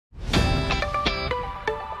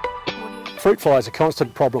Fruit fly is a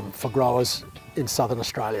constant problem for growers in southern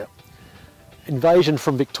Australia. Invasion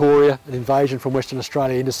from Victoria and invasion from Western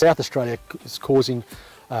Australia into South Australia is causing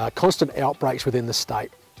constant outbreaks within the state.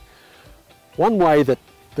 One way that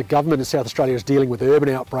the government in South Australia is dealing with urban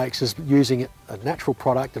outbreaks is using a natural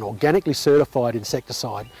product, an organically certified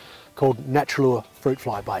insecticide called Naturalure Fruit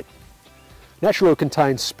Fly Bait. Naturalure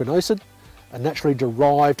contains spinosad, a naturally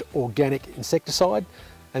derived organic insecticide,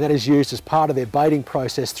 and that is used as part of their baiting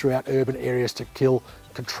process throughout urban areas to kill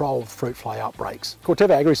control fruit fly outbreaks.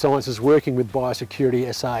 Corteva Agriscience is working with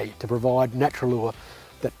Biosecurity SA to provide Naturalure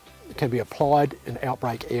that can be applied in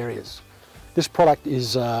outbreak areas. This product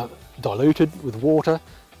is diluted with water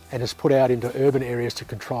and is put out into urban areas to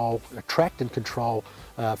attract and control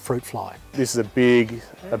fruit fly. This is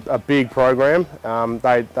a big program.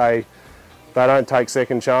 They don't take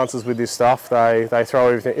second chances with this stuff. They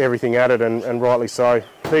throw everything at it, and rightly so.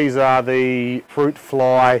 These are the fruit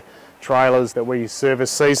fly trailers that we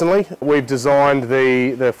service seasonally. We've designed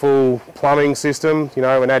the full plumbing system, you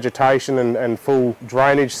know, an agitation and full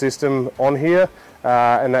drainage system on here,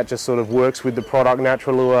 and that just sort of works with the product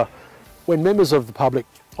Naturalure. When members of the public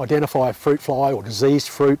identify a fruit fly or diseased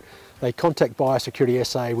fruit, they contact Biosecurity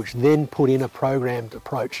SA, which then put in a programmed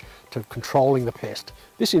approach to controlling the pest.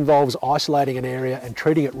 This involves isolating an area and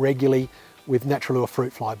treating it regularly with Naturalure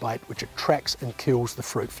Fruit Fly Bait, which attracts and kills the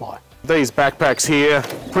fruit fly. These backpacks here,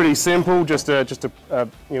 pretty simple, just a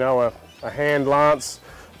hand lance.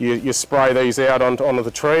 You spray these out onto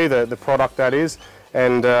the tree, the product that is,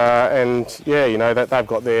 and yeah, you know, that they've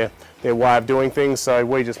got their way of doing things. So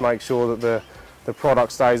we just make sure that the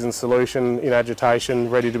product stays in solution, in agitation,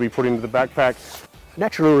 ready to be put into the backpack.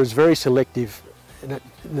 Naturalure is very selective in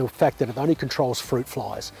the fact that it only controls fruit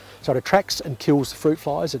flies. So it attracts and kills the fruit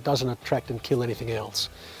flies, it doesn't attract and kill anything else.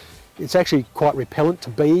 It's actually quite repellent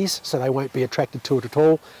to bees, so they won't be attracted to it at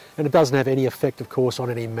all, and it doesn't have any effect, of course,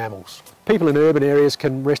 on any mammals. People in urban areas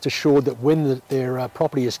can rest assured that when their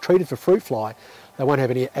property is treated for fruit fly, they won't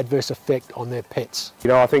have any adverse effect on their pets. You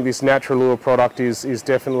know, I think this Naturalure product is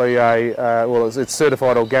definitely it's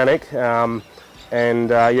certified organic,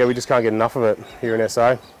 yeah, we just can't get enough of it here in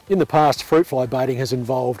SA. In the past, fruit fly baiting has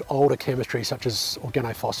involved older chemistry such as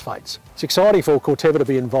organophosphates. It's exciting for Corteva to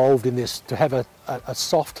be involved in this, to have a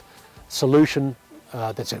soft solution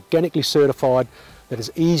that's organically certified, that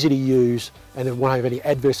is easy to use, and that won't have any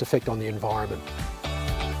adverse effect on the environment.